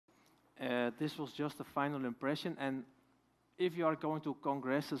This was just a final impression, and if you are going to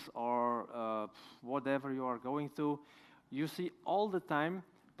congresses or whatever you are going to, you see all the time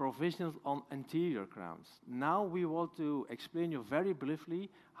provisionals on anterior crowns. Now we want to explain you very briefly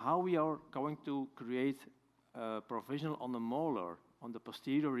how we are going to create a provisional on the molar, on the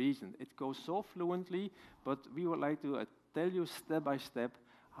posterior region. It goes so fluently, but we would like to tell you step by step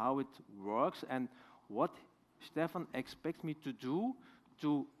how it works and what Stefan expects me to do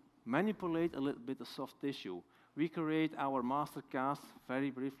to manipulate a little bit of soft tissue. We create our master cast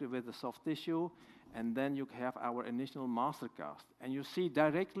very briefly with the soft tissue, and then you have our initial master cast. And you see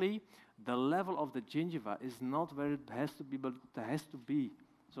directly the level of the gingiva is not where it has to be, but it has to be.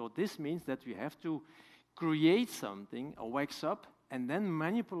 So this means that we have to create something, a wax up, and then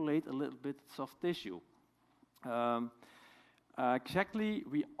manipulate a little bit soft tissue. Exactly,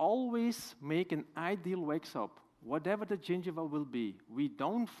 we always make an ideal wax up, whatever the gingiva will be. We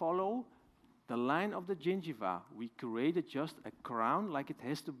don't follow the line of the gingiva. We create just a crown like it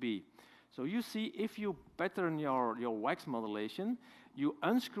has to be. So you see, if you pattern your wax modulation, you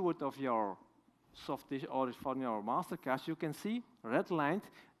unscrew it of your soft tissue or from your master cast, you can see red lined,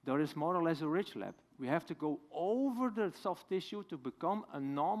 there is more or less a ridge lap. We have to go over the soft tissue to become a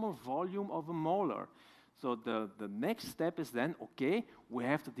normal volume of a molar. So the next step is then, okay, we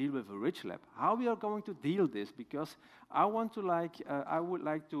have to deal with a ridge lap. How we are going to deal this? Because I want to I would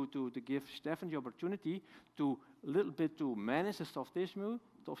like to give Stefan the opportunity to little bit to manage the soft tissue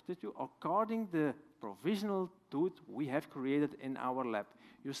according the provisional tooth we have created in our lab.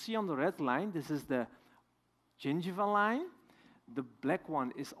 You see on the red line, this is the gingiva line. The black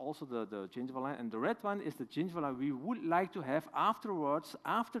one is also the gingiva line, and the red one is the gingiva line we would like to have afterwards,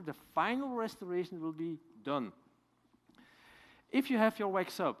 after the final restoration will be done. If you have your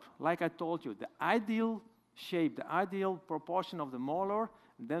wax up, like I told you, the ideal shape, the ideal proportion of the molar,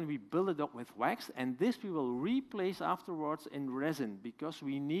 then we build it up with wax, and this we will replace afterwards in resin, because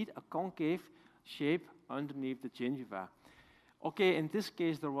we need a concave shape underneath the gingiva. Okay, in this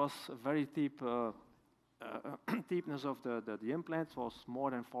case there was a very deep deepness of the implant was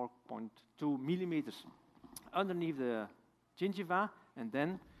more than 4.2 millimeters underneath the gingiva, and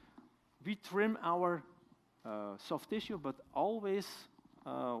then we trim our soft tissue, but always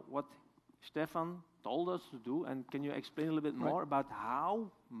what Stefan told us to do. And can you explain a little bit more about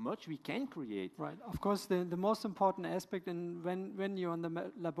how much we can create? Right. Of course, the most important aspect when you're on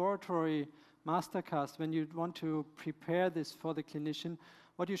the laboratory mastercast, when you want to prepare this for the clinician,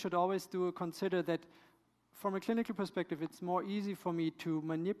 what you should always do, consider that from a clinical perspective, it's more easy for me to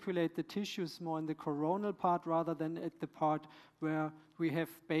manipulate the tissues more in the coronal part rather than at the part where we have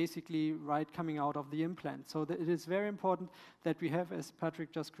basically right coming out of the implant. So it is very important that we have, as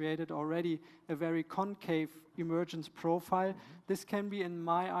Patrick just created already, a very concave emergence profile. This can be, in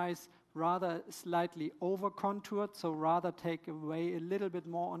my eyes, rather slightly over-contoured, so rather take away a little bit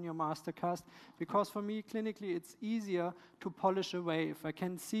more on your mastercast, because for me, clinically, it's easier to polish away. If I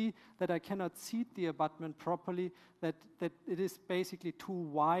can see that I cannot seat the abutment properly, that it is basically too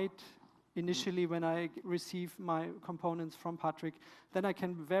wide initially when I receive my components from Patrick, then I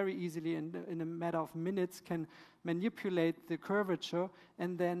can very easily, in a matter of minutes, can manipulate the curvature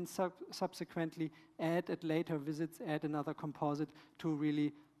and then subsequently add at later visits, add another composite to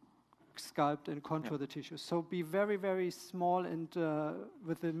really sculpt and contour the tissue. So be very, very small and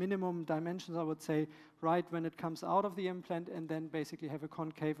with the minimum dimensions, I would say, right when it comes out of the implant, and then basically have a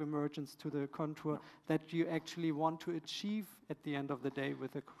concave emergence to the contour that you actually want to achieve at the end of the day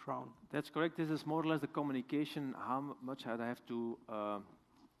with a crown. That's correct. This is more or less the communication, how much I have to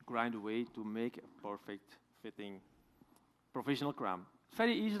grind away to make a perfect fitting provisional crown.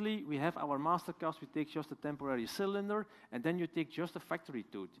 Very easily, we have our master cast, we take just a temporary cylinder, and then you take just a factory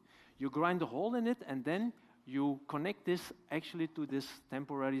tooth. You grind a hole in it, and then you connect this actually to this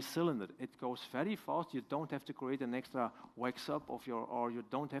temporary cylinder. It goes very fast. You don't have to create an extra wax up of or you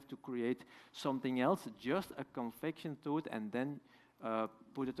don't have to create something else, just a convection tooth, and then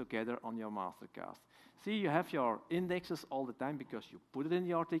put it together on your master cast. See, you have your indexes all the time because you put it in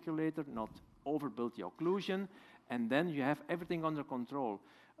the articulator, not overbuild the occlusion, and then you have everything under control.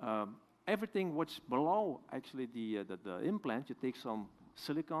 Everything what's below actually the implant, you take some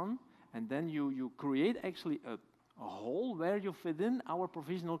silicone, and then you create actually a hole where you fit in our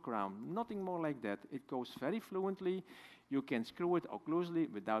provisional crown. Nothing more like that. It goes very fluently. You can screw it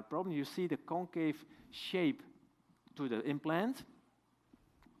occlusally without problem. You see the concave shape to the implant.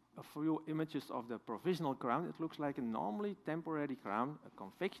 A few images of the provisional crown. It looks like a normally temporary crown, a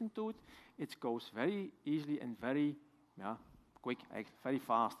convection tooth. It goes very easily and very quick, very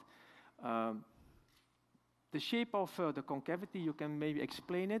fast. The shape of the concavity, you can maybe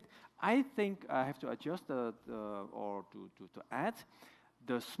explain it. I think I have to adjust or to add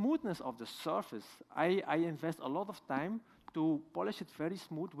the smoothness of the surface. I invest a lot of time to polish it very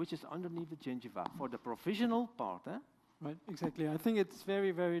smooth, which is underneath the gingiva for the provisional part. Right, exactly. I think it's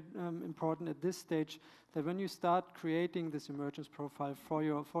very, very important at this stage that when you start creating this emergence profile for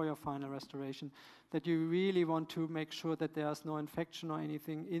your final restoration, that you really want to make sure that there's no infection or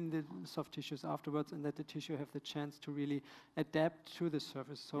anything in the soft tissues afterwards, and that the tissue have the chance to really adapt to the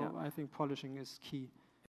surface. So I think polishing is key.